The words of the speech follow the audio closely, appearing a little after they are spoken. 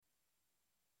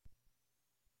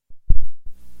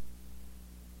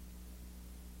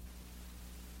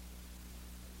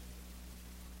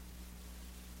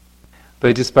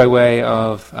But just by way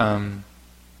of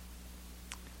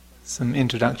some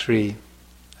introductory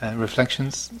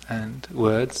reflections and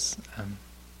words,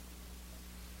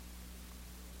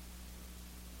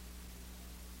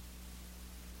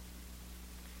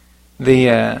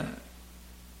 there's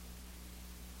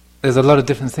a lot of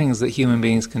different things that human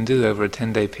beings can do over a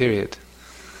 10-day period.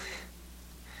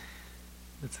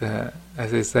 As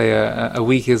they say, a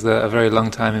week is a very long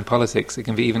time in politics. It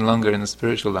can be even longer in the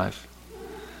spiritual life.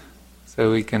 So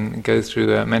we can go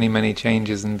through many, many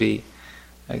changes and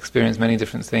experience many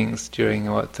different things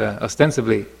during what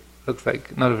ostensibly looks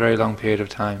like not a very long period of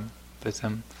time. But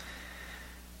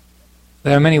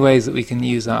there are many ways that we can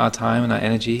use our time and our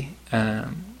energy, our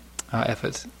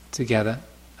effort together.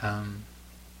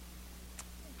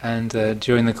 And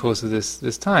during the course of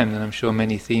this time, then I'm sure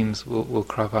many themes will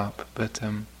crop up. But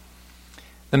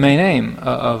the main aim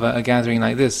of a gathering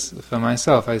like this, for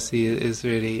myself, I see is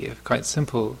really quite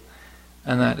simple,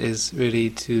 and that is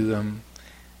really to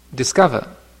discover,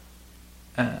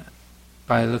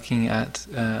 by looking at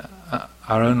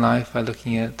our own life, by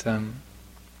looking at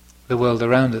the world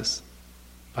around us,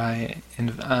 by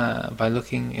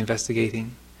looking,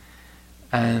 investigating,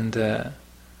 and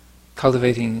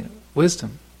cultivating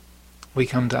wisdom, we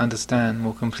come to understand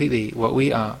more completely what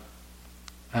we are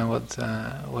and what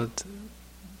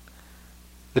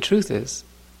the truth is,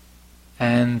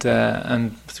 and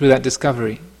through that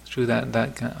discovery, through that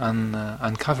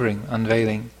uncovering,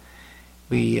 unveiling,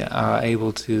 we are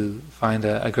able to find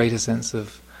a greater sense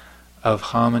of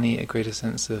harmony, a greater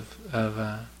sense of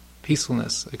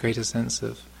peacefulness, a greater sense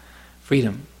of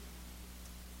freedom.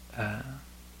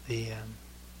 The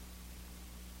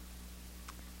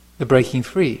breaking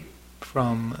free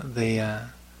from the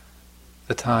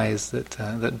ties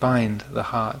that bind the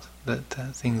heart,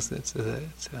 things that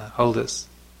hold us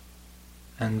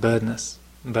and burden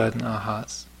our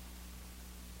hearts.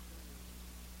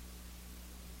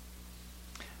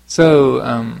 So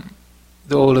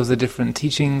all of the different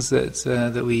teachings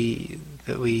that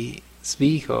we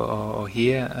speak or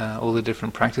hear, all the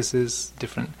different practices,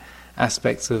 different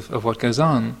aspects of what goes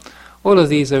on, all of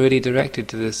these are really directed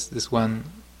to this one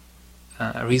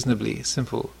reasonably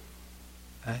simple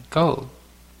goal.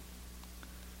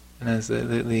 And as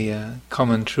the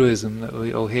common truism that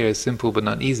we all hear is simple but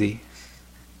not easy.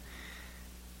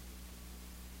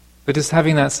 But just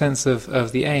having that sense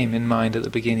of the aim in mind at the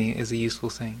beginning is a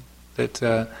useful thing. That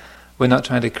we're not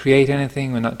trying to create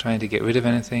anything, we're not trying to get rid of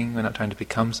anything, we're not trying to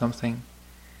become something.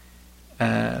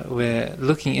 We're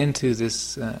looking into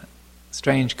this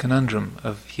strange conundrum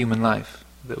of human life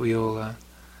that we all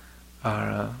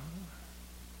are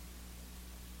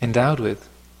endowed with.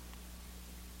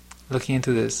 Looking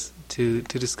into this to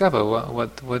discover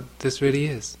what this really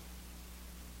is.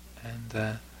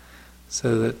 And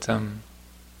so that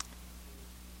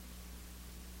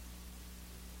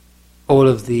all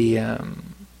of the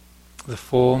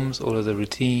forms, all of the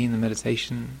routine, the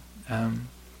meditation,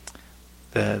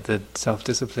 the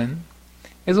self-discipline,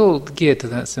 is all geared to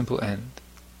that simple end.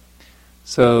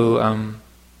 So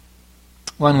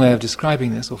one way of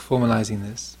describing this or formalizing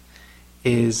this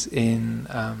is in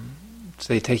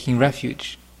say taking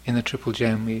refuge in the Triple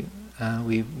Gem.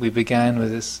 We began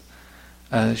with this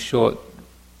short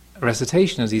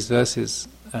recitation of these verses,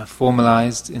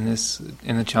 formalized in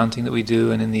the chanting that we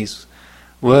do and in these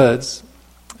words,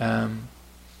 to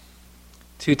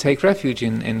take refuge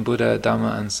in Buddha,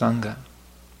 Dhamma and Sangha.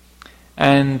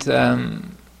 And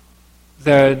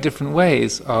there are different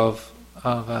ways of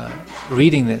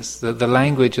reading this. The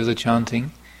language of the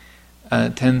chanting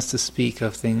tends to speak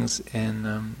of things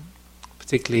in,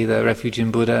 particularly the refuge in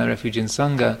Buddha, refuge in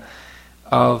Sangha,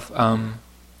 of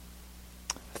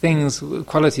things,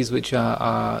 qualities which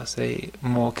are, say,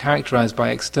 more characterized by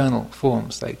external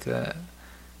forms, like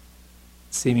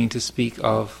seeming to speak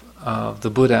of the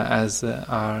Buddha as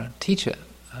our teacher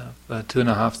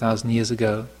 2,500 years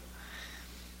ago,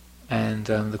 and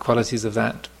the qualities of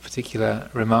that particular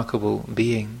remarkable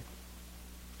being.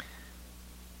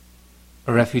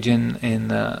 A refuge in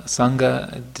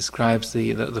Sangha describes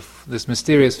this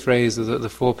mysterious phrase of the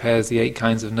four pairs, the 8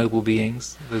 kinds of noble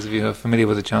beings. Those of you who are familiar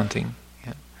with the chanting.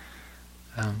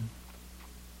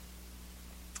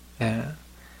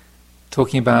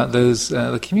 Talking about those,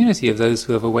 the community of those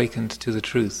who have awakened to the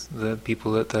truth, the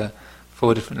people at the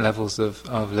 4 different levels of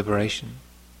liberation.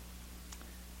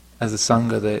 As the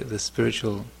Sangha, the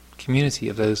spiritual community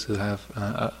of those who have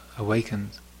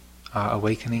awakened, are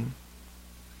awakening.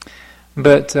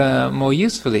 But more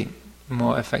usefully,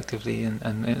 more effectively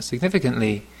and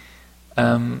significantly,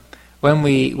 when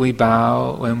we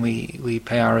bow, when we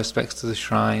pay our respects to the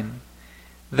shrine,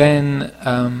 then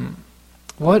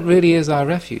what really is our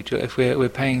refuge? If we're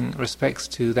paying respects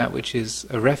to that which is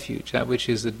a refuge, that which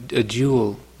is a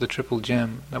jewel, the triple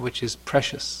gem, that which is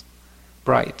precious,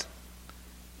 bright,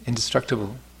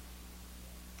 indestructible,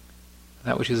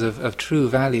 that which is of true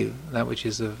value, that which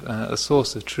is of a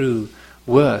source of true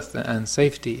worth and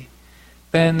safety,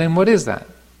 then what is that?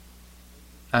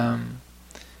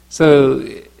 So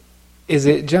is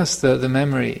it just the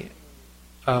memory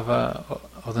of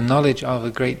or the knowledge of a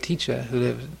great teacher who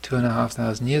lived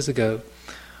 2,500 years ago,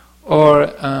 or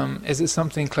is it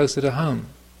something closer to home?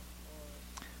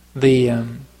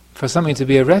 For something to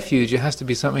be a refuge, it has to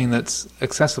be something that's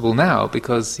accessible now,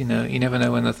 because you never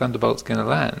know when the thunderbolt's going to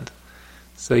land.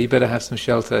 So you better have some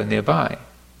shelter nearby.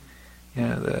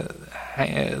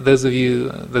 Those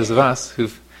of us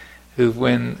who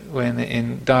when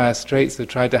in dire straits have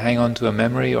tried to hang on to a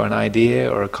memory or an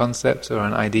idea or a concept or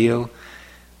an ideal.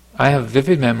 I have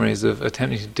vivid memories of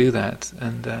attempting to do that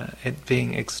and it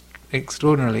being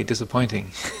extraordinarily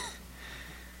disappointing.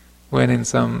 When in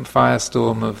some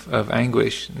firestorm of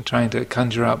anguish and trying to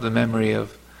conjure up the memory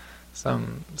of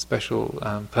some special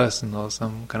person or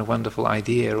some kind of wonderful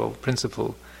idea or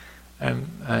principle,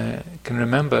 I can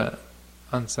remember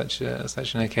on such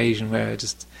an occasion where it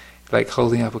just like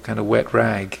holding up a kind of wet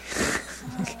rag.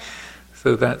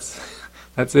 So that's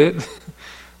it.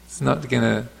 It's not going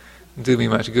to do me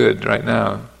much good right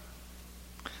now.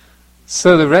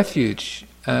 So the refuge,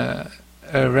 a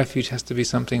refuge has to be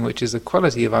something which is a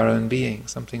quality of our own being,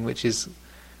 something which is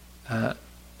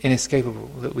inescapable,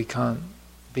 that we can't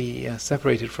be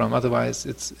separated from. Otherwise,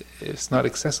 it's not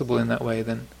accessible in that way.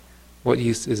 Then, what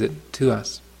use is it to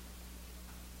us?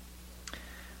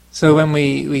 So when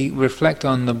we reflect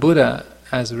on the Buddha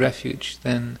as a refuge,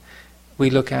 then we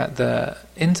look at the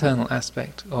internal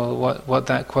aspect, or what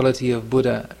that quality of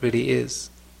Buddha really is.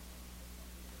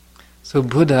 So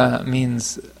Buddha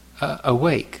means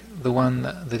awake, the one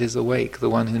that is awake, the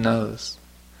one who knows,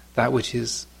 that which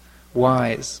is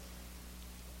wise.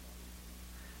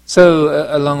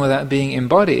 So along with that being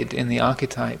embodied in the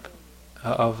archetype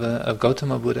of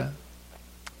Gautama Buddha,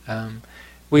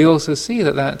 we also see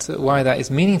that's why that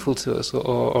is meaningful to us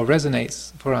or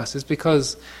resonates for us, is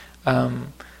because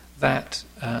that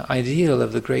ideal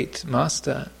of the great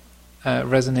master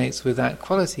resonates with that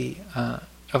quality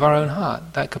of our own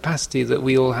heart, that capacity that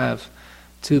we all have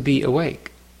to be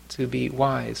awake, to be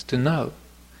wise, to know,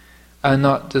 and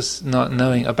not just not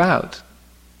knowing about,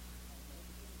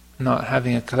 not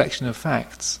having a collection of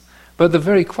facts, but the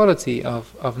very quality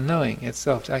of knowing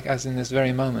itself, as in this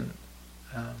very moment,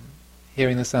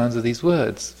 hearing the sounds of these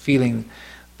words, feeling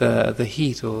the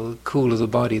heat or cool of the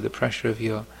body, the pressure of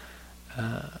your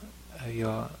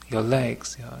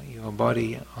legs, your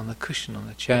body on the cushion, on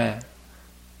the chair,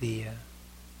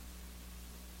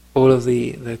 all of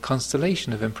the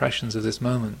constellation of impressions of this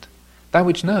moment, that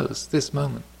which knows this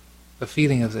moment, the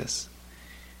feeling of this,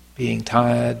 being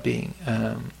tired, being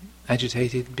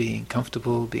agitated, being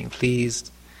comfortable, being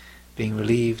pleased, being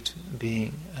relieved,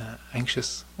 being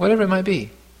anxious, whatever it might be.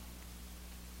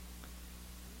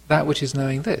 That which is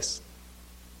knowing this,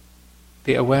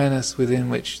 the awareness within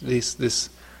which this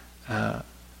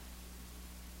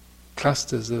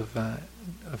clusters of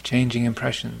changing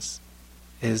impressions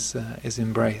is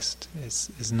embraced,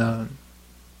 is known.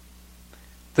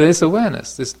 This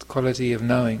awareness, this quality of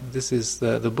knowing, this is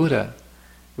the Buddha,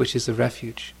 which is a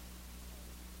refuge.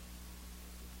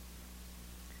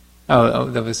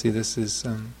 Obviously this is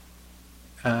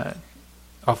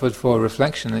offered for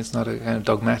reflection. It's not a kind of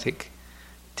dogmatic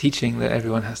teaching that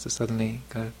everyone has to suddenly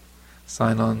kind of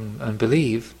sign on and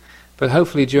believe. But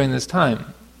hopefully during this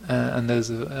time, and those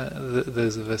of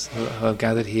us who have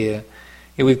gathered here,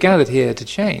 we've gathered here to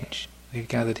change. We've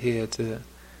gathered here to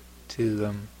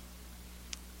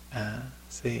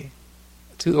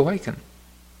awaken,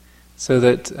 so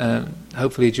that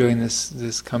hopefully during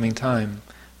this coming time,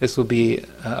 this will be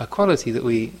a quality that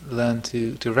we learn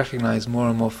to recognize more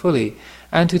and more fully,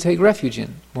 and to take refuge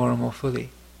in more and more fully.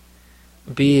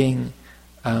 Being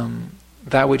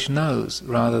that which knows,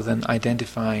 rather than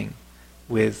identifying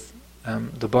with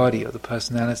the body or the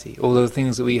personality, all the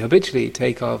things that we habitually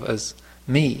take of as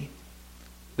me,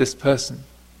 this person,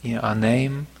 our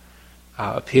name,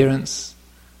 our appearance,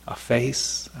 our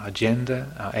face, our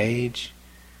gender, our age,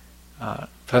 our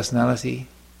personality,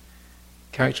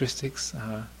 characteristics,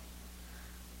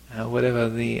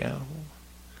 whatever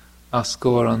our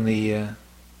score on the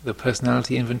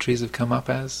personality inventories have come up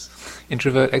as,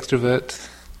 introvert, extrovert,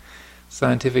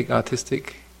 scientific,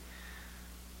 artistic,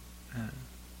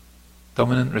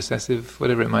 dominant, recessive,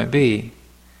 whatever it might be,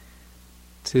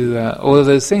 to all of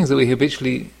those things that we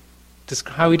habitually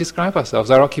how we describe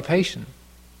ourselves, our occupation,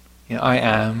 I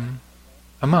am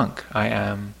a monk, I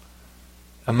am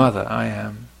a mother, I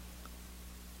am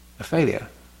a failure,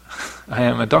 I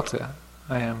am a doctor,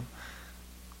 I am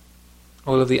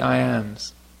all of the I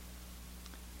ams.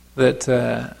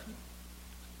 That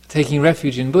taking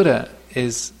refuge in Buddha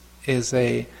is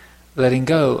a letting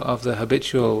go of the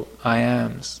habitual I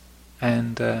ams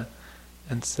and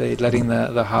say letting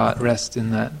the heart rest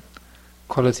in that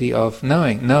quality of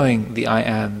knowing the I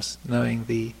ams, knowing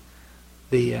the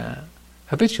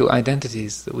habitual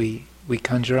identities that we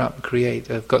conjure up, create,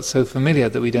 have got so familiar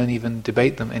that we don't even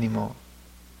debate them anymore.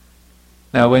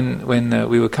 Now, when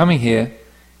we were coming here,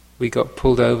 we got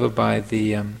pulled over by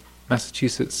the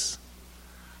Massachusetts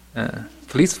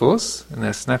police force in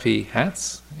their snappy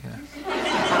hats.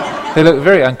 Yeah. They look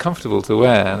very uncomfortable to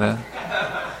wear.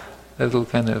 They're little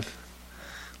kind of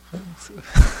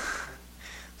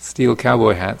steel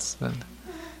cowboy hats. But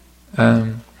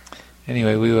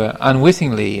anyway, we were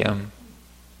unwittingly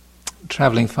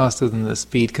travelling faster than the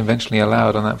speed conventionally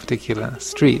allowed on that particular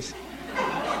street.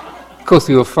 Of course,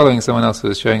 we were following someone else who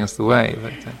was showing us the way.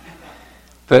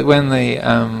 But when the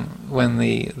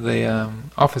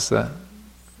officer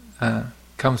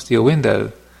comes to your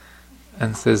window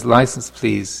and says, "License,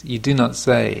 please," you do not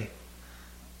say,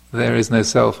 "There is no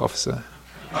self, officer."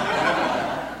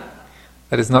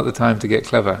 That is not the time to get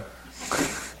clever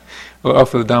or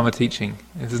offer the Dharma teaching.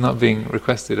 It is not being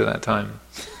requested at that time.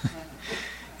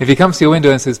 If he comes to your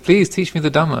window and says, "Please teach me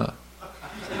the Dhamma,"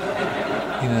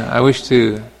 I wish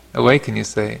to awaken, you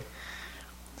say,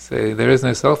 "There is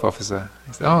no self, officer."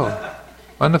 You say, "Oh,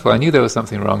 wonderful, I knew there was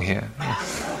something wrong here."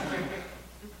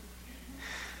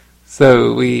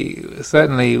 So we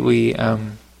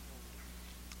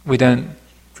don't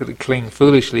sort of cling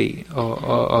foolishly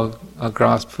or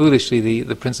grasp foolishly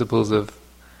the principles of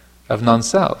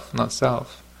non-self, not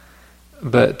self.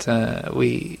 But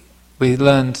we're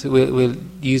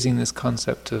using this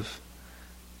concept of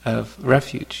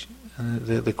refuge and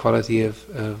the quality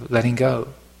of letting go,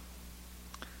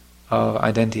 of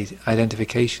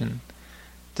identification,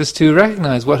 just to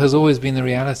recognize what has always been the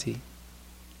reality,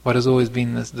 what has always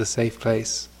been the safe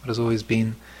place, what has always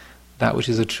been that which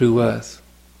is a true worth,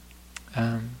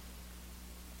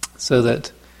 so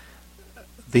that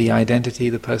the identity,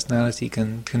 the personality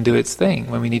can do its thing.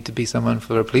 When we need to be someone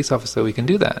for a police officer, we can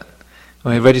do that.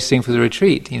 When we're registering for the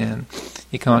retreat, you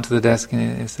come up to the desk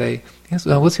and say, "Yes,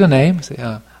 what's your name?" I say,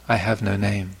 "Oh, I have no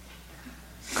name.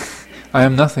 I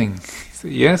am nothing." You say,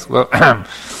 "Yes, well,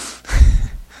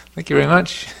 thank you very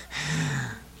much."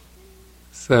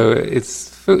 So it's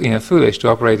foolish to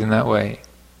operate in that way.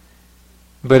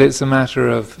 But it's a matter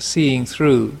of seeing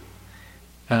through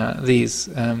these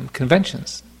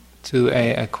conventions to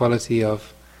a quality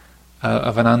of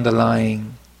an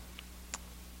underlying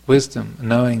wisdom,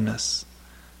 knowingness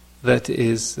that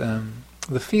is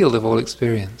the field of all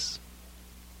experience.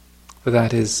 For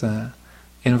that is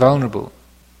invulnerable,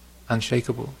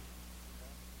 unshakable.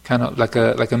 Cannot, like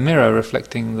a mirror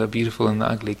reflecting the beautiful and the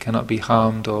ugly, cannot be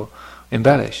harmed or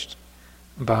embellished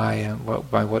by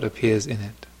what appears in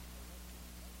it.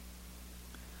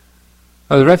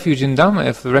 The refuge in Dhamma,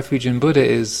 if the refuge in Buddha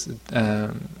is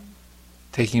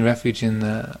taking refuge in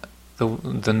the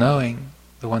knowing,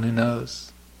 the one who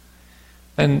knows,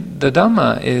 then the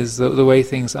Dhamma is the way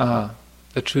things are,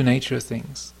 the true nature of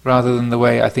things, rather than the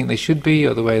way I think they should be,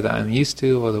 or the way that I'm used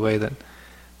to, or the way that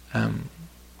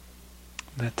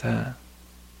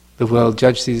the world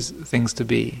judges these things to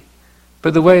be,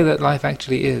 but the way that life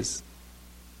actually is.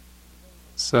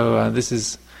 So this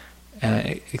is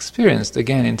experienced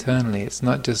again internally. It's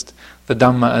not just the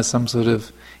Dhamma as some sort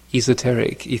of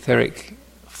esoteric, etheric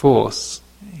force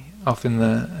off in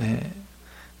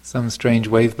some strange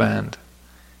wave band.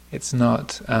 It's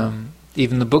not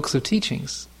even the books of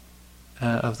teachings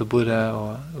of the Buddha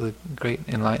or the great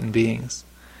enlightened beings.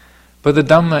 But the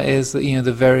Dhamma is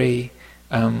the very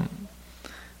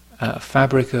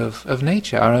fabric of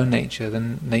nature, our own nature, the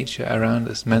nature around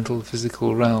us, mental,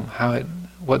 physical realm,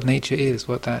 what nature is,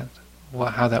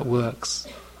 how that works,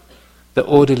 the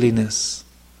orderliness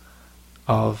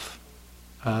of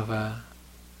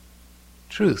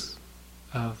truth,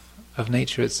 of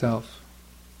nature itself,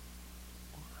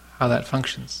 how that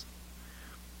functions.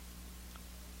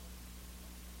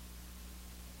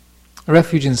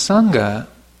 Refuge in Sangha,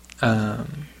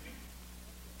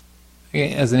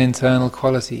 as an internal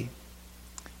quality,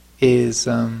 is,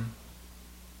 in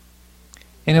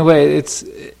a way, it's,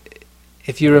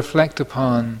 if you reflect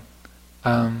upon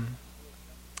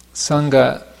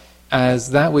Sangha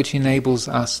as that which enables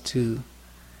us to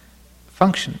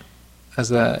function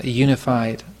as a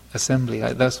unified assembly.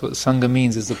 That's what Sangha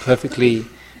means, is a perfectly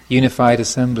unified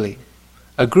assembly.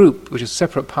 a group which is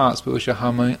separate parts but which are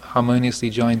harmoniously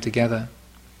joined together.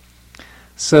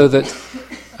 So that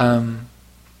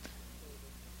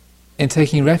in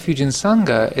taking refuge in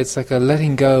Sangha, it's like a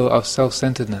letting go of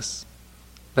self-centeredness,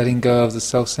 letting go of the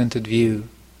self-centered view.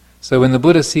 So when the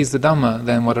Buddha sees the Dhamma,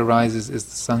 then what arises is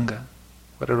the Sangha.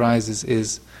 What arises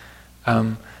is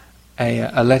a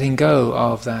letting go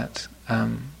of that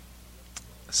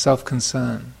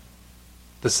self-concern,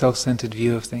 the self-centered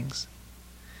view of things.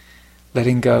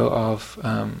 Letting go of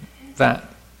that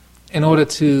in order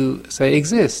to, say,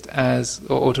 exist as,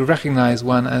 or to recognize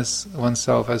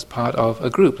oneself as part of a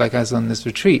group. Like as on this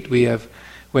retreat, we're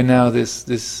now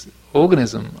this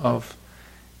organism of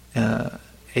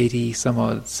 80 some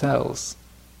odd cells,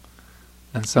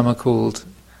 and some are called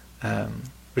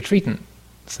retreatant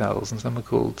cells, and some are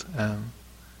called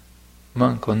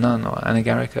monk or nun or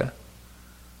anagarika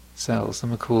cells.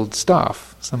 Some are called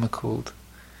staff. Some are called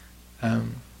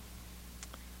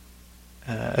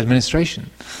administration.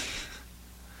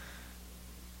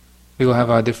 We all have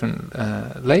our different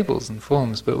labels and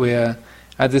forms, but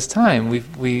at this time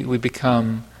we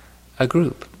become a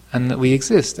group, and that we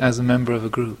exist as a member of a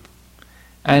group.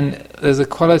 And there's a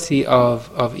quality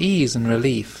of ease and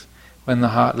relief when the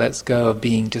heart lets go of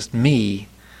being just me,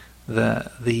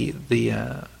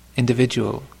 the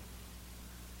individual,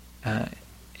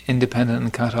 independent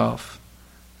and cut off,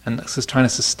 and just trying to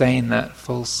sustain that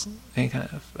false kind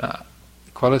of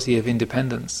quality of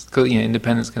independence. Because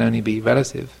independence can only be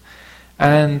relative,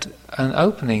 and an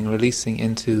opening, releasing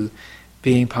into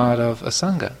being part of a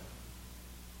sangha.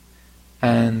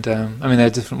 And there are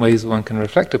different ways one can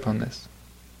reflect upon this.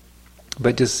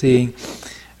 But just seeing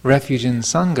refuge in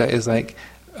Sangha is like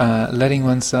letting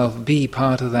oneself be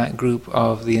part of that group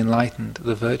of the enlightened,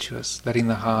 the virtuous, letting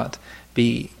the heart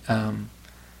be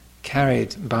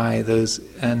carried by those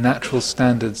natural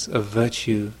standards of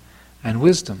virtue and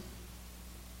wisdom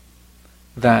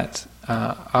that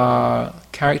are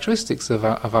characteristics of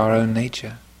our own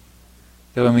nature.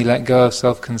 That when we let go of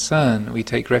self-concern, we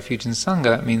take refuge in Sangha,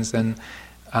 that means then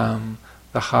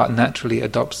the heart naturally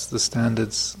adopts the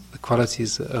standards, the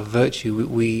qualities of virtue.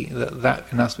 That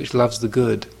in us which loves the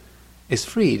good is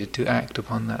freed to act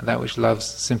upon that. That which loves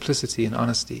simplicity and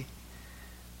honesty,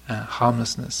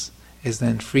 harmlessness, is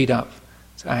then freed up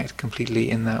to act completely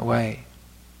in that way.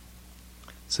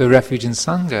 So refuge in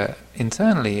Sangha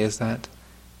internally is that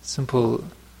simple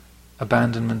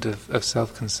abandonment of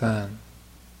self-concern.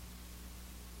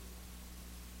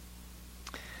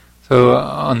 So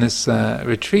on this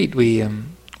retreat, we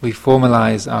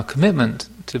formalize our commitment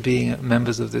to being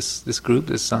members of this group,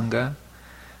 this sangha,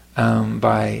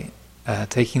 by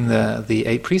taking the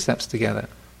 8 precepts together,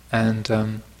 and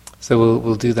so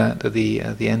we'll do that at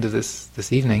the end of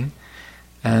this evening,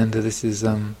 and this is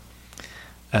a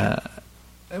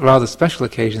rather special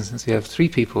occasion since we have 3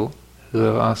 people who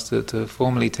have asked to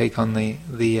formally take on the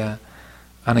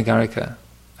anagarika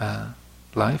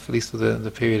life, at least for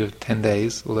the period of 10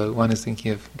 days, although one is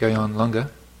thinking of going on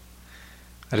longer.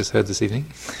 I just heard this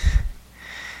evening.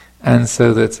 And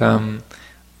so that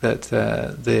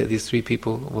these 3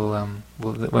 people will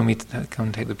when we come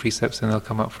and take the precepts, then they'll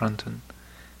come up front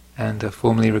and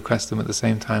formally request them at the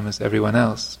same time as everyone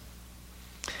else.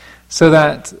 So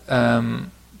that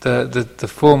the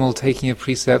formal taking of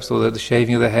precepts, or the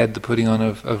shaving of the head, the putting on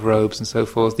of robes and so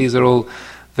forth, these are all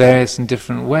various and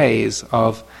different ways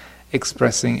of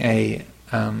expressing a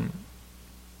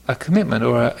commitment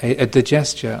or a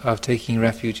gesture of taking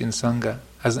refuge in Sangha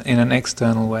as in an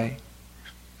external way,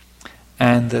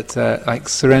 and that like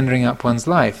surrendering up one's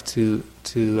life to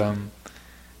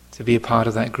be a part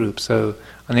of that group. So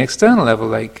on the external level,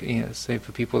 like say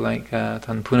for people like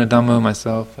Tan Punadhammo,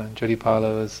 myself, and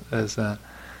Jodipalo as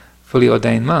fully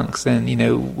ordained monks, then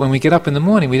when we get up in the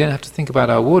morning, we don't have to think about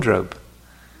our wardrobe.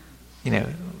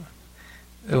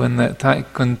 When the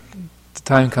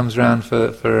time comes around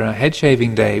for a head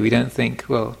shaving day, we don't think,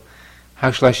 well,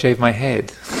 how shall I shave my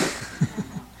head?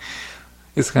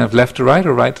 It's kind of left to right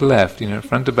or right to left,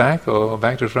 front to back or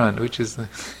back to front, which is not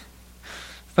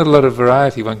a lot of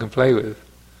variety one can play with.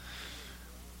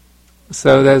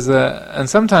 So there's and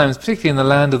sometimes, particularly in the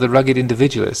land of the rugged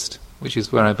individualist, which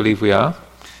is where I believe we are,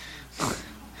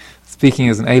 speaking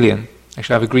as an alien,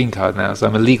 actually I have a green card now, so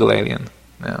I'm a legal alien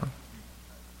now,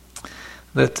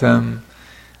 that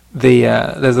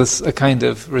there's a kind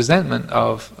of resentment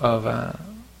of our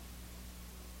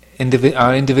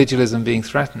individualism being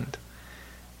threatened.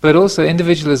 But also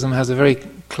individualism has a very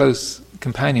close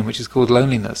companion, which is called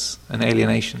loneliness and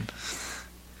alienation.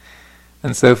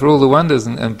 And so for all the wonders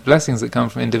and blessings that come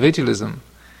from individualism,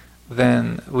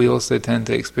 then we also tend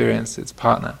to experience its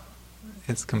partner,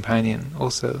 its companion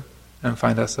also, and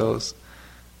find ourselves,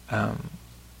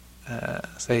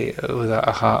 say, with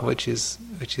a heart which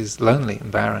is lonely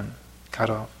and barren, cut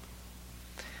off.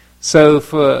 So,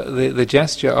 for the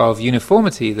gesture of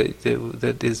uniformity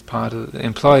that is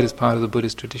employed as part of the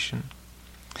Buddhist tradition,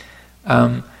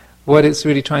 what it's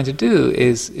really trying to do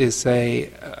is say,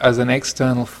 as an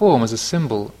external form, as a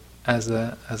symbol, as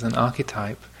an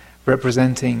archetype,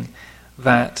 representing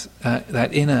that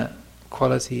inner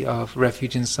quality of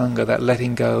refuge in Sangha, that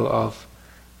letting go of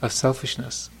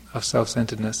selfishness, of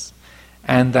self-centeredness,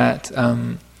 and that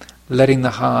letting the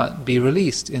heart be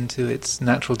released into its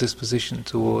natural disposition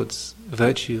towards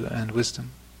virtue and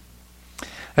wisdom.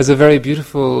 There's a very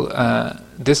beautiful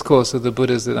discourse of the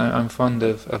Buddhas that I'm fond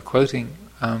of quoting,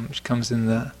 which comes in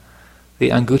the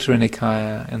Anguttara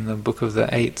Nikaya, in the Book of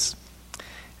the Eights.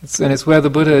 It's where the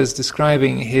Buddha is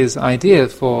describing his idea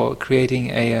for creating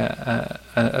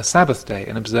a Sabbath day,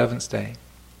 an observance day.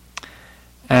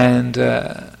 And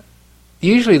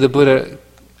usually the Buddha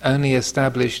only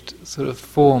established sort of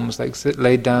forms, like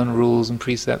laid down rules and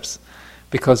precepts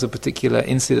because of particular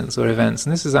incidents or events.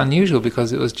 And this is unusual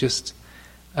because it was just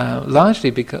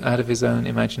largely out of his own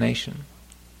imagination.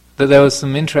 That there was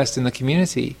some interest in the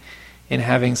community in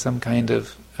having some kind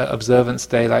of observance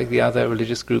day like the other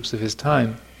religious groups of his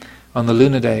time on the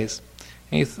lunar days.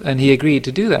 And he agreed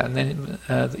to do that. And then,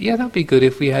 that would be good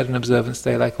if we had an observance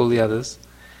day like all the others.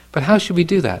 But how should we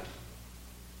do that?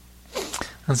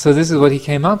 And so this is what he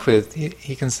came up with.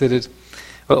 He considered,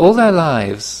 well, all their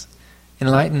lives,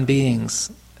 enlightened beings,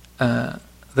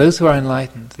 those who are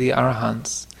enlightened, the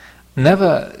arahants,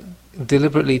 never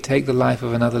deliberately take the life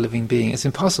of another living being. It's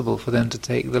impossible for them to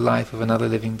take the life of another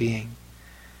living being.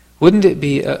 Wouldn't it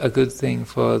be a good thing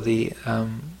for the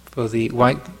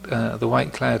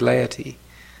white-clad laity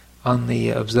on the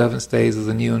observance days of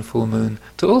the new and full moon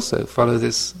to also follow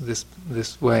this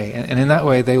way, and in that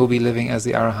way they will be living as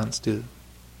the arahants do.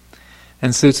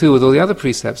 And so too with all the other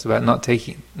precepts about not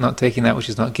taking that which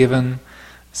is not given,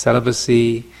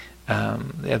 celibacy,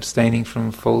 abstaining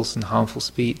from false and harmful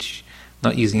speech,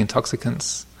 not using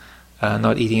intoxicants,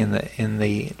 not eating in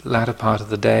the latter part of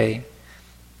the day,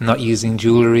 not using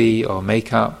jewelry or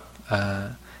makeup,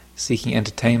 seeking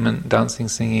entertainment, dancing,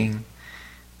 singing,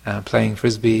 playing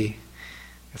frisbee,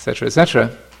 etc.,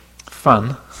 etc.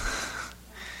 Fun.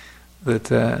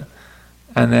 And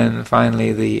then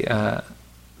finally the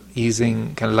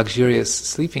using kind of luxurious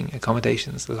sleeping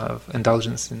accommodations, a lot of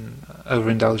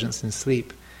overindulgence in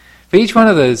sleep. For each one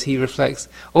of those, he reflects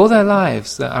all their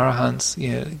lives. The arahants,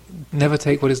 never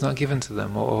take what is not given to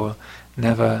them, or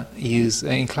never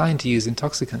inclined to use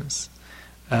intoxicants.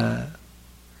 That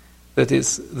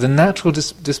it's the natural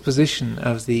disposition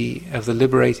of the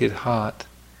liberated heart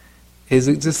is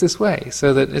just this way.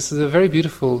 So that this is a very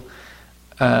beautiful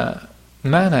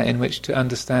manner in which to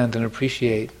understand and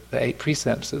appreciate the 8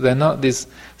 precepts. That they're not this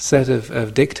set of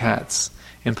diktats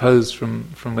imposed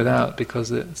from without, because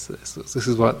this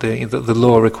is what the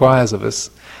law requires of us,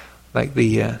 like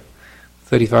the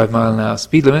 35 mile an hour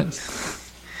speed limit,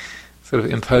 sort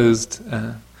of imposed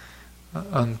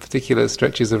on particular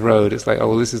stretches of road. It's like, oh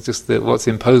well, this is just what's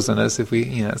imposed on us. If we,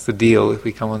 it's the deal. If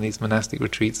we come on these monastic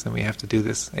retreats, then we have to do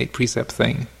this 8 precept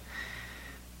thing.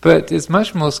 But it's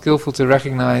much more skillful to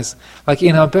recognize, like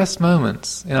in our best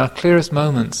moments, in our clearest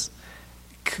moments,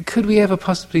 could we ever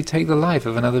possibly take the life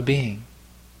of another being?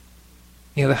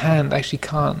 The hand actually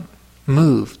can't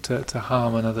move to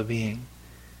harm another being.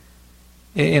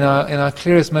 In our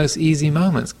clearest, most easy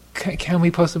moments, can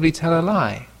we possibly tell a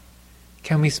lie?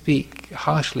 Can we speak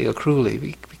harshly or cruelly?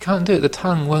 We can't do it. The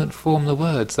tongue won't form the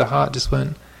words. The heart just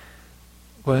won't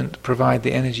provide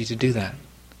the energy to do that.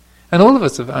 And all of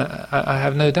us, I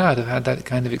have no doubt, have had that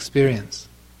kind of experience.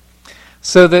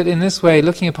 So that in this way,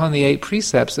 looking upon the 8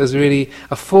 precepts as really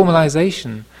a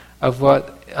formalization of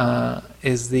what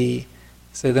is the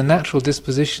natural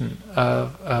disposition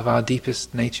of our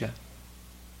deepest nature.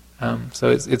 So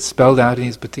it's spelled out in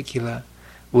these particular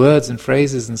words and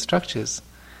phrases and structures,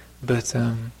 but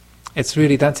it's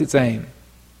really, that's its aim.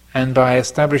 And by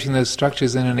establishing those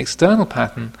structures in an external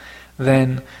pattern,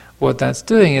 then what that's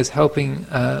doing is helping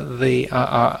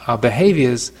our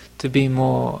behaviors to be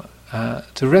more,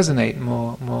 to resonate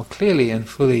more clearly and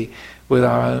fully with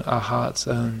our heart's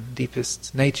own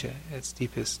deepest nature, its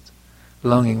deepest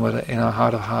longing, what in our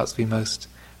heart of hearts we most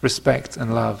respect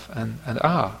and love and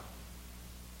are.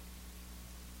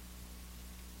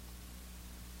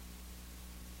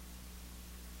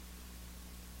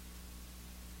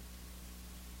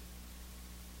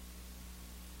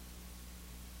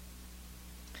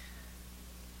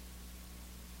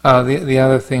 The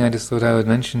other thing I just thought I would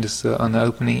mention just on the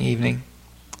opening evening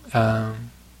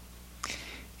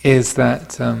is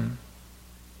that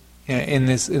in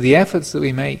the efforts that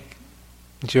we make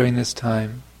during this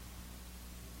time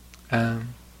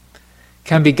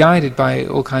can be guided by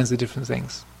all kinds of different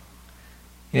things.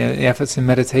 Efforts in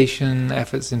meditation,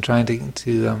 efforts in trying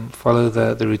to follow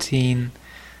the routine,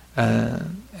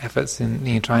 efforts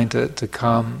in trying to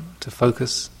calm, to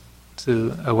focus,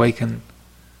 to awaken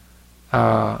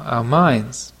our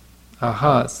minds, our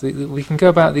hearts. We can go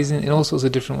about these in all sorts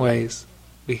of different ways.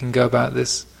 We can go about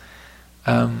this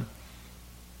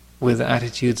with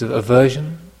attitudes of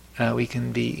aversion. We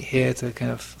can be here to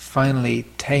kind of finally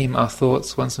tame our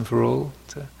thoughts once and for all,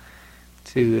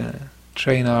 to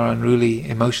train our unruly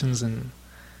emotions and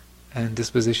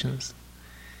dispositions.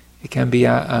 It can be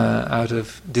out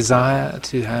of desire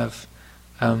to have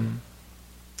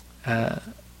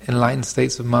enlightened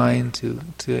states of mind, to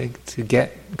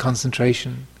get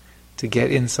concentration, to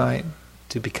get insight,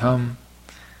 to become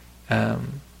a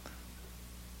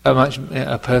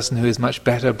person who is much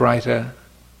better, brighter,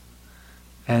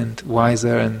 and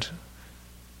wiser, and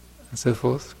so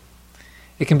forth.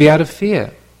 It can be out of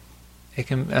fear. It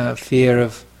can fear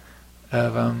of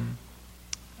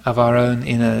our own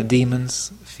inner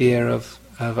demons, fear of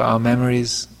our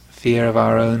memories, fear of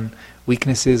our own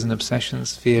weaknesses and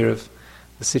obsessions, fear of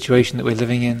the situation that we're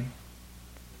living in.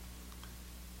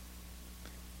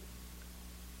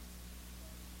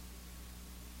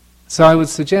 So I would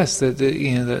suggest that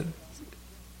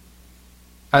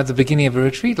at the beginning of a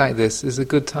retreat like this is a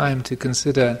good time to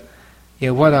consider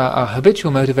what our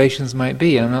habitual motivations might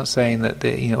be. And I'm not saying that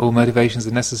all motivations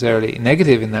are necessarily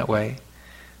negative in that way,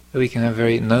 but we can have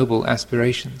very noble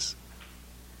aspirations.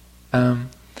 And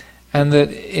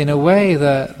that in a way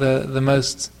the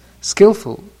most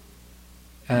skillful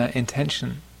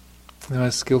intention, the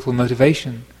most skillful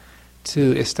motivation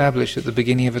to establish at the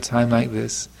beginning of a time like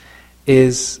this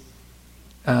is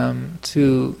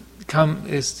to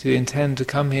intend to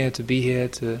come here, to be here,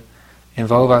 to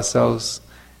involve ourselves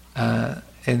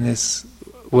in this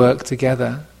work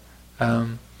together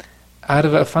out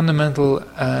of a fundamental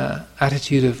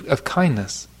attitude of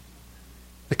kindness.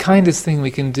 The kindest thing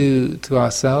we can do to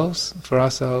ourselves, for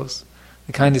ourselves,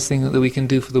 the kindest thing that we can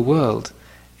do for the world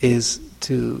is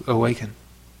to awaken.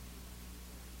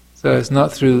 So it's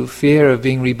not through fear of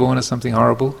being reborn as something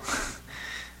horrible,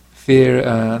 fear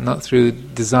not through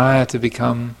desire to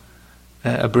become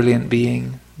a brilliant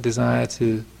being, desire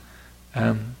to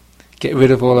get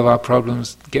rid of all of our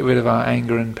problems, get rid of our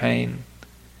anger and pain.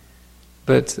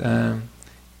 But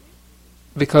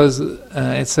because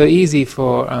it's so easy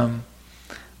for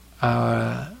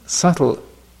our subtle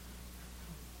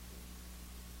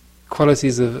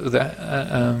qualities of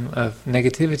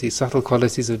negativity, subtle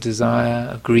qualities of desire,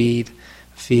 of greed,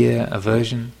 fear,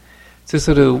 aversion, to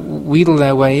sort of wheedle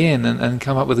their way in and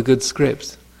come up with a good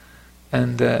script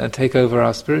and take over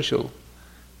our spiritual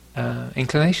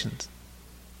inclinations.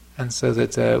 And so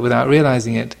that without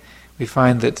realizing it, we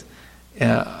find that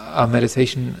our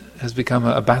meditation has become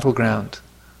a battleground,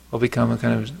 or become a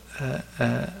kind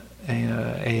of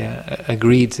a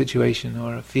greed situation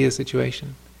or a fear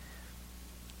situation,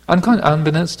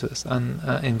 unbeknownst to us,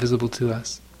 invisible to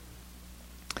us.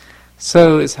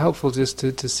 So it's helpful just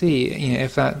to see,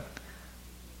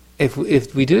 if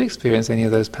we do experience any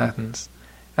of those patterns,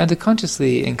 and to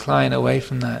consciously incline away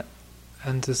from that,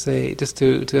 and to say, just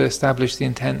to establish the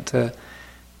intent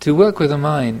to work with the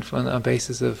mind on a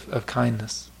basis of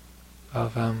kindness,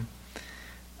 of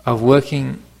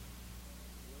working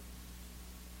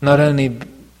not only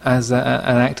as an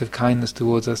act of kindness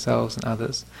towards ourselves and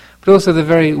others, but also the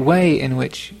very way in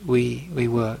which we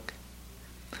work.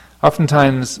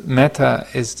 Oftentimes metta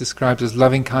is described as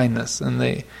loving kindness, and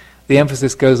the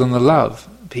emphasis goes on the love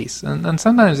piece. And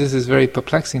sometimes this is very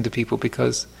perplexing to people,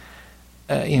 because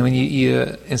when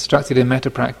you're instructed in metta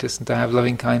practice and to have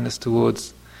loving kindness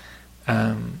towards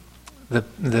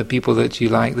the people that you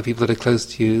like, the people that are close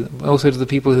to you, also to the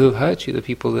people who have hurt you, the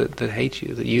people that hate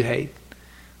you, that you hate,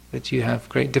 that you have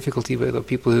great difficulty with, or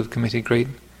people who have committed great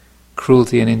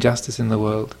cruelty and injustice in the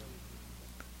world.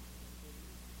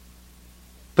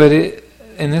 But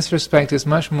in this respect, it's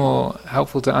much more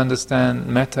helpful to understand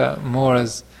metta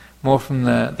more from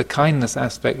the kindness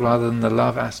aspect rather than the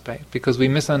love aspect, because we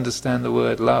misunderstand the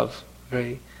word love.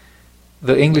 The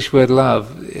English word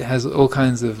love has all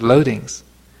kinds of loadings.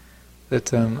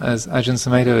 That, as Ajahn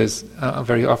Sumedho is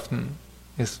very often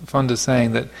is fond of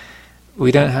saying, that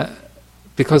we don't have,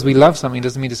 because we love something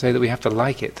doesn't mean to say that we have to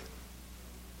like it.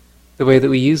 The way that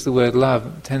we use the word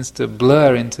love tends to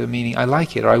blur into meaning I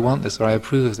like it, or I want this, or I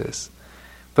approve of this.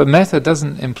 But metta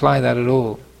doesn't imply that at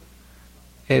all.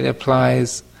 It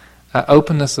applies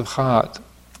openness of heart,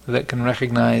 that can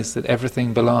recognize that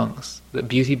everything belongs, that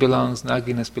beauty belongs and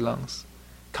ugliness belongs,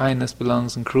 kindness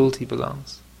belongs and cruelty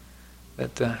belongs,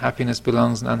 that happiness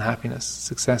belongs and unhappiness,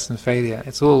 success and failure.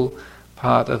 It's all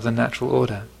part of the natural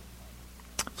order.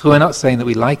 So we're not saying that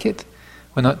we like it,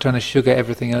 we're not trying to sugar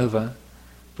everything over,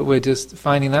 but we're just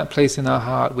finding that place in our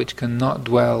heart which cannot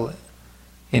dwell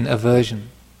in aversion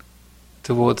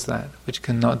towards that, which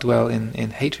cannot dwell in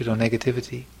hatred or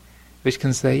negativity, which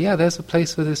can say, yeah, there's a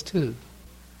place for this too.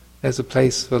 There's a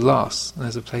place for loss, and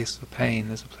there's a place for pain,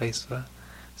 there's a place for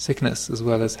sickness as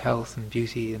well as health and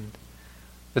beauty and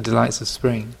the delights of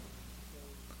spring.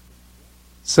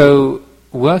 So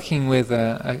working with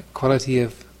a quality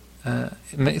of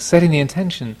setting the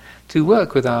intention to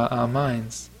work with our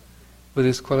minds with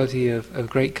this quality of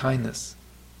great kindness,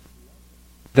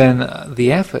 then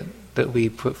the effort that we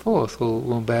put forth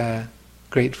will bear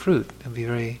great fruit. It'll be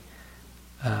very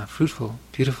fruitful,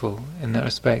 beautiful in that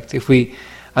respect. If we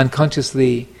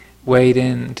unconsciously wade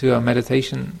into our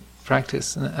meditation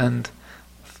practice and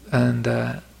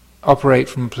operate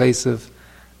from a place of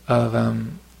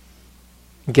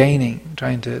gaining,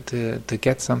 trying to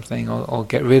get something or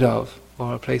get rid of,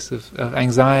 or a place of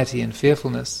anxiety and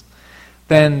fearfulness,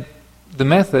 then the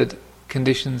method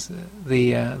conditions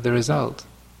the result.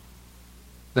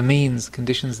 The means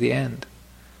conditions the end.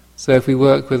 So if we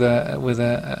work with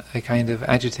a kind of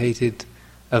agitated,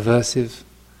 aversive,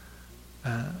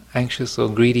 anxious or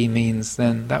greedy means,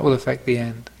 then that will affect the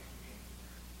end.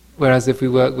 Whereas if we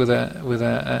work with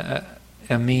a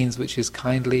means which is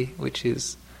kindly, which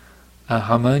is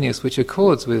harmonious, which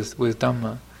accords with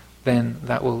Dhamma, then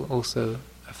that will also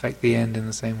affect the end in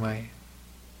the same way.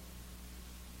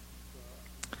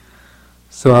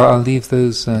 So I'll leave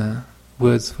those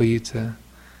words for you to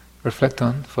reflect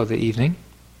on for the evening,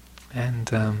 and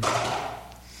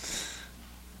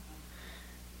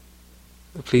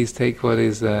please take what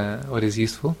is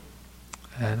useful,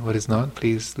 and what is not,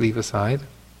 please leave aside.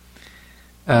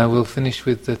 We'll finish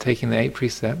with taking the 8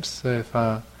 precepts. So if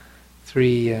our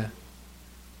 3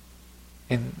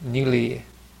 newly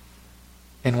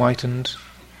enlightened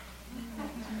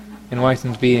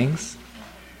beings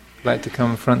like to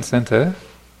come front center.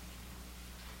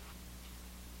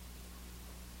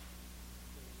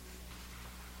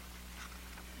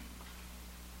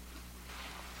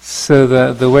 So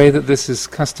the way that this is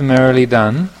customarily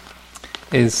done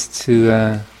is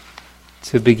to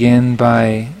begin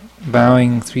by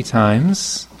bowing 3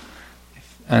 times,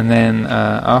 and then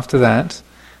after that,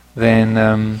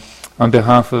 then on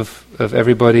behalf of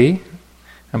everybody,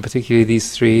 and particularly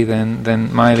these 3,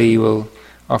 then Miley will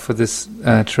offer this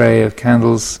tray of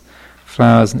candles,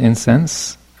 flowers and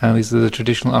incense. These are the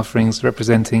traditional offerings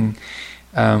representing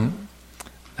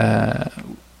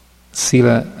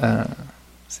sila,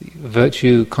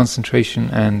 virtue, concentration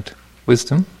and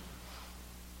wisdom.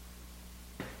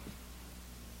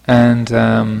 And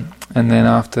then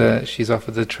after she's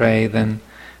offered the tray, then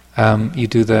you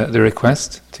do the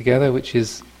request together, which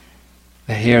is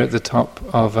here at the top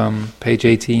of page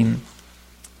 18.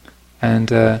 And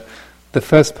the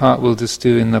first part we'll just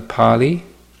do in the Pali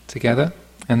together,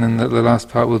 and then the last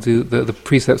part we'll do, the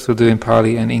precepts we'll do in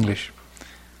Pali and English.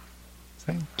 Is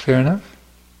that clear enough?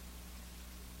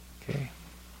 Okay.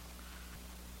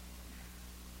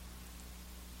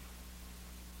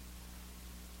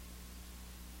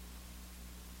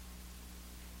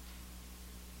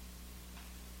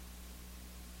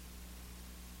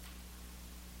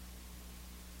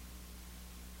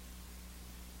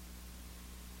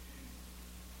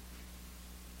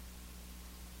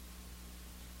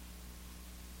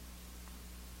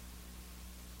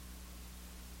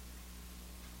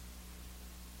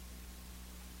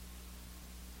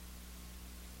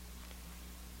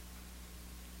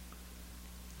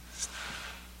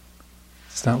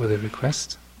 Start with a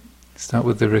request. Start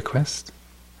with the request.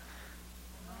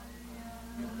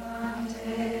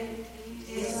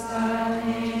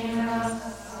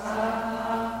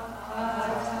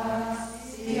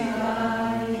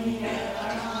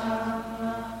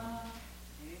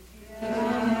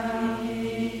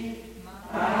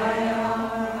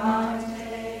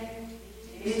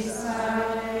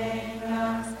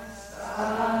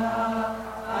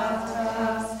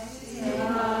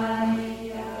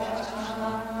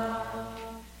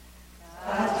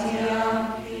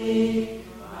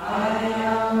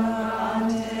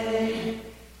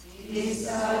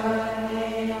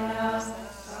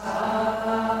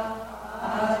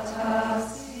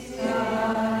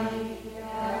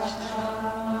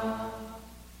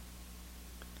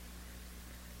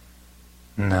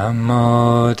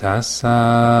 Namo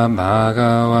Tassa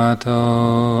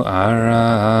bhagavato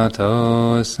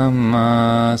arahato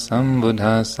samma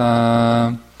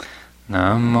sambuddhassa.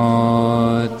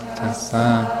 Namo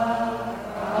tassa.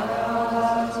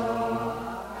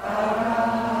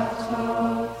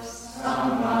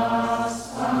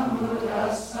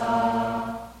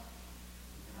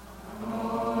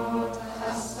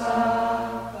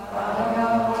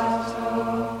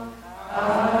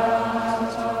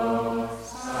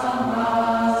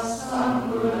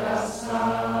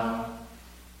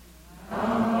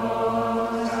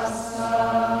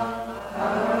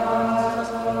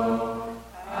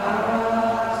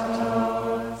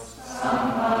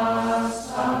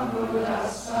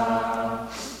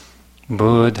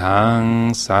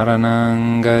 Buddhaṃ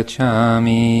saranang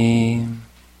gacchāmi.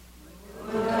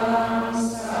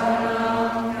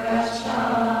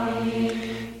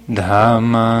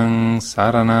 Dhammaṃ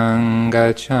saranang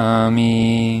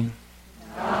gacchāmi.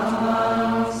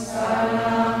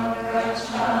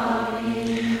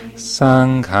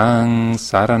 Sanghaṃ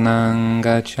saranang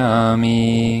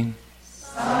gacchāmi.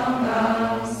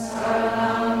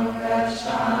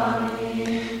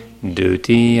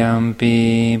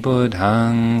 Dutiyampi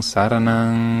buddhaṃ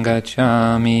saranang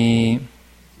gacchāmi.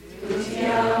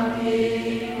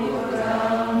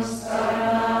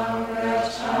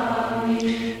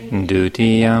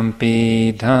 Dutiyampi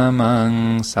dhammaṃ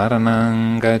saranang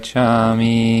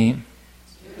gacchāmi.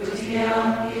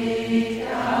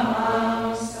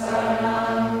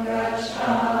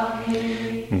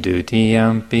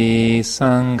 Dutiyampi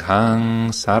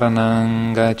sanghaṃ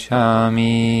saranang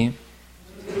gacchāmi.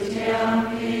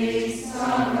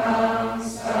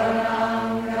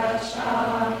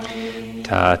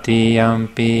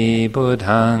 Tatiyampi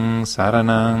buddhaṃ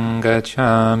saranang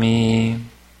gacchāmi.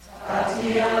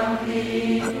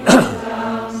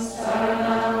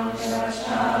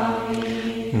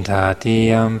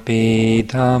 Tatiyampi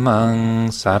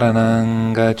dhammaṃ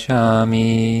saranang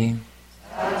gacchāmi.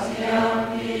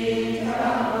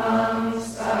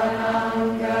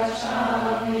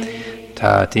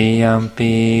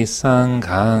 Tatiyampi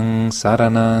sanghaṃ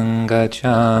saranang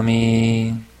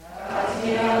gacchāmi.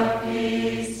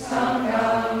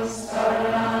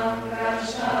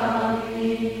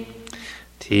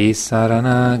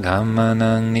 Tisarana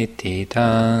gamanang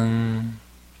nititaṃ.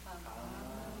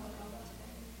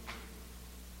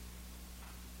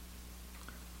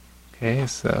 Okay,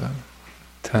 so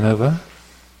turn over.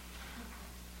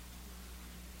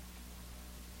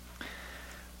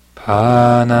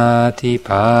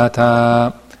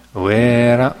 Panatipata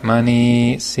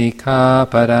veramani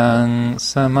sikkhapadang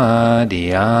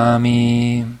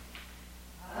samadhiyami.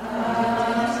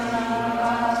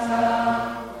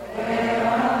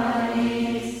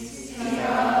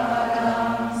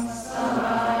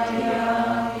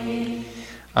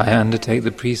 I undertake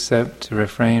the precept to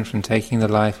refrain from taking the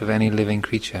life of any living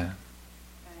creature.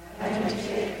 I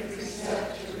undertake the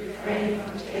precept to refrain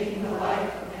from taking the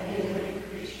life of any living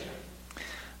creature.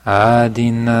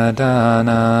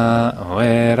 Adinadana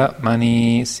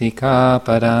veramani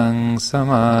sikkhapadang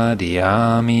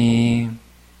samadhiyami.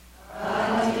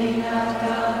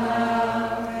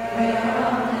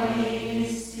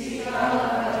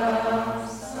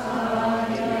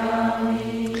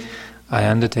 I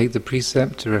undertake the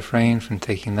precept to refrain from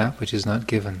taking that which is not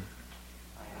given.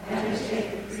 I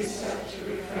undertake the precept to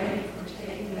refrain from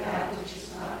taking that which is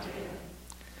not given.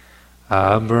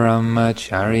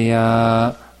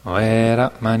 Abrahmacharya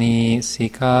veramani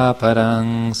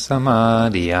sikkhapadang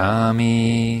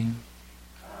samadhiyami.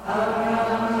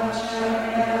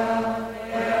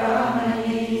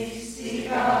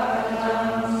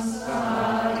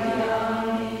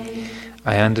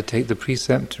 I undertake the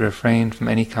precept to refrain from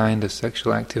any kind of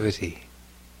sexual activity.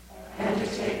 I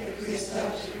undertake the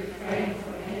precept to refrain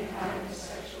from any kind of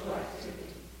sexual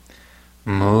activity.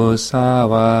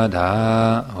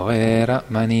 Musavada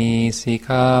veramani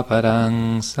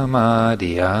sikkhapadang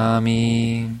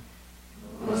samadhiyami.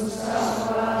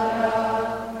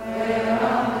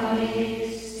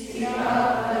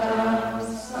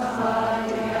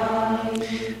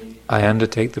 I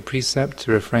undertake the precept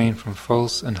to refrain from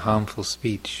false and harmful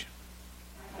speech.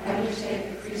 I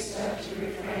undertake the precept to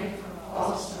refrain from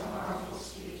false and harmful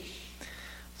speech.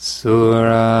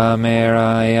 Sura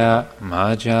meraya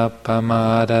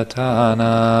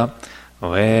majapamadatana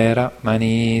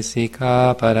veramani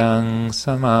sikkhapadang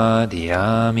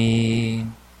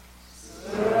samadhiyami.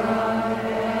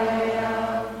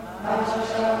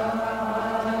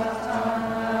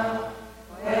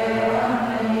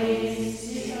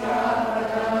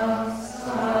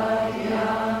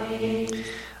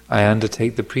 I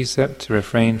undertake the precept to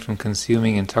refrain from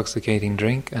consuming intoxicating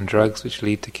drink and drugs which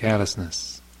lead to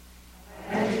carelessness.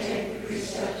 I undertake the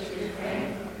precept to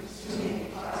refrain from consuming intoxicating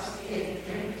drink and drugs which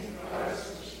lead to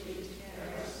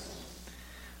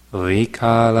carelessness.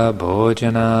 Vikala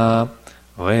bhojana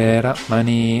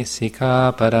veramani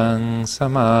sikapadang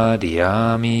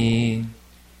samadhiyami.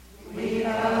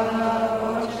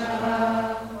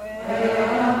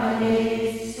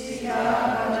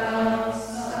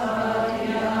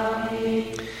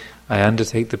 I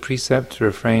undertake the precept to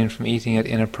refrain from eating at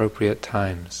inappropriate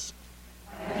times.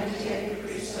 I undertake the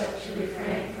precept to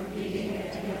refrain from eating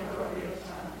at inappropriate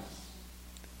times.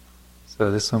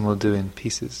 So this one we'll do in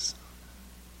pieces.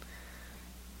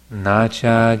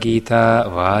 Nacha gita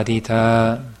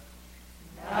vadita.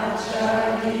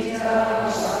 Nacha gita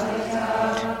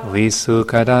vadita.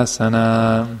 Visukadasana.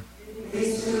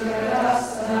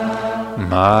 Visukadasana.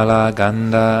 Mala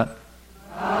ganda.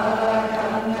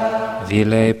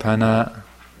 Vilepana,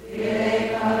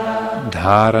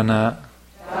 Dharana,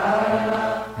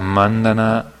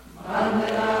 Mandana,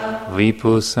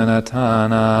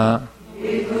 Vipusanatana,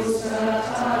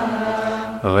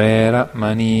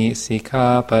 Veramani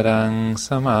sikapadang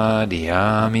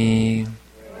samadhiyami.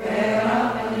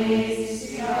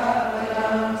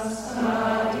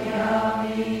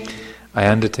 I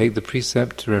undertake the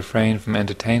precept to refrain from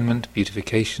entertainment,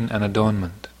 beautification and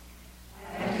adornment.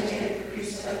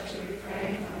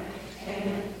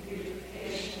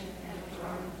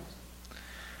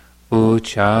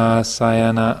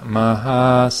 Uchasayana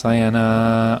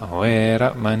mahasayana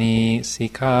veramani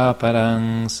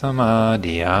sikapadang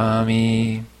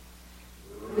samadhiyami.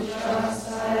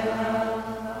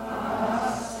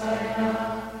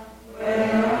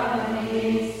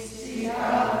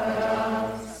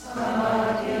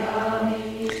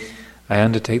 I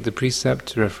undertake the precept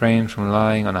to refrain from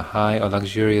lying on a high or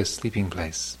luxurious sleeping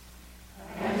place.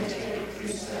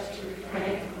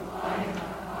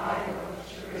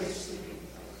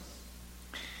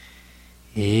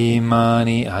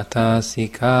 Imani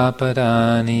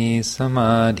atasikapadani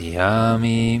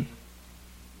samadhiyami.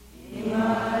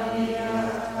 Imani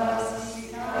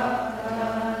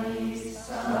atasikapadani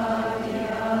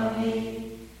samadhiyami.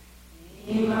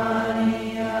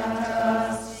 Imani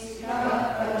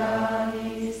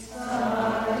atasikapadani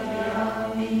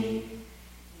samadhiyami.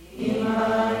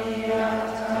 Imani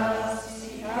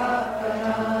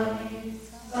atasikapadani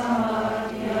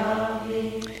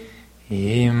samadhiyami.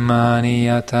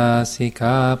 Imani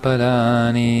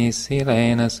atasikapadani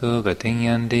silena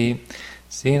sugatinyanti,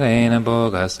 silena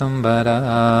boga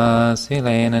sambara,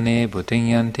 silena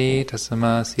nebutinyanti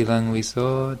tasama silang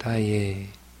visodhaye.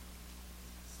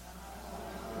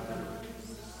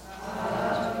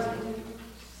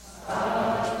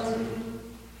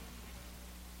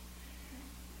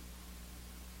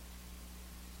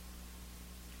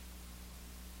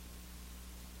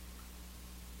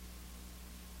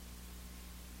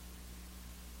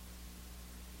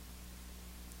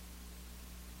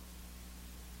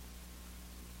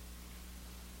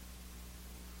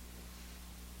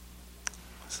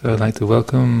 So I'd like to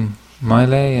welcome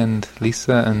Maile and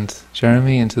Lisa and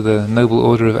Jeremy into the Noble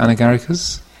Order of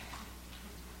Anagarikas,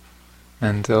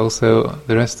 and also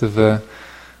the rest of the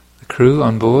crew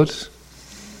on board.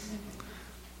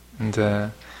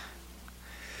 And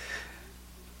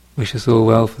wish us all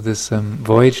well for this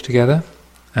voyage together.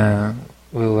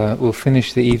 We'll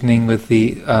finish the evening with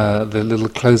the little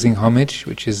closing homage,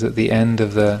 which is at the end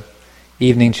of the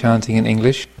evening chanting in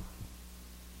English.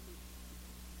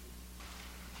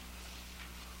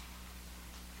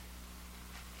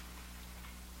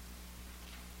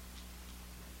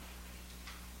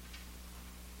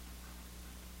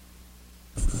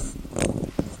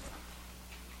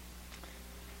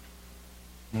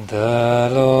 The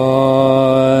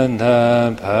Lord,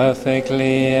 the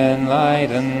perfectly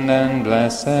enlightened and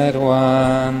blessed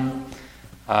One,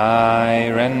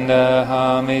 I render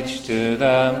homage to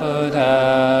the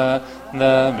Buddha,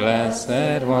 the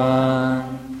blessed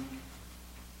One.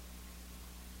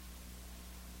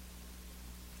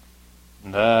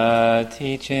 The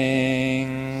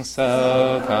teaching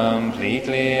so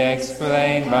completely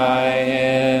explained by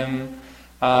him,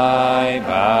 I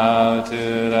bow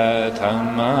to the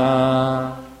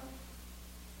Dhamma.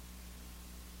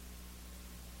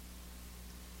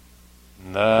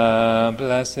 The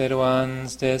Blessed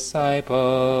One's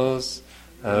disciples,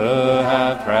 who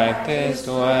have practiced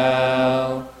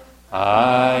well,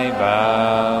 I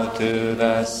bow to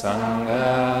the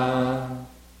Sangha.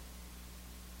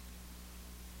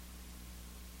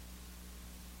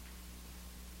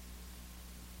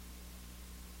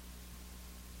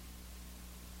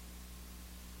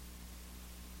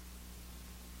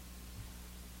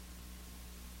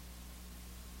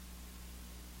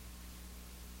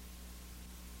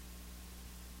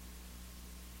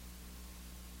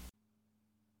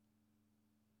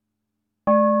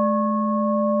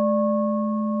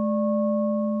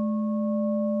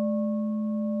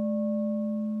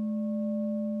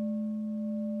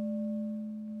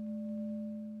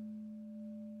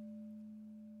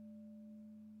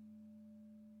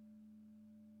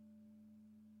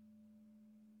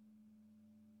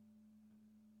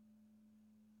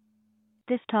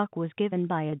 This talk was given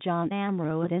by Ajahn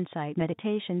Amaro at Insight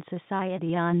Meditation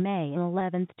Society on May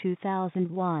 11,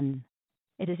 2001.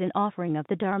 It is an offering of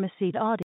the Dharma Seed audio.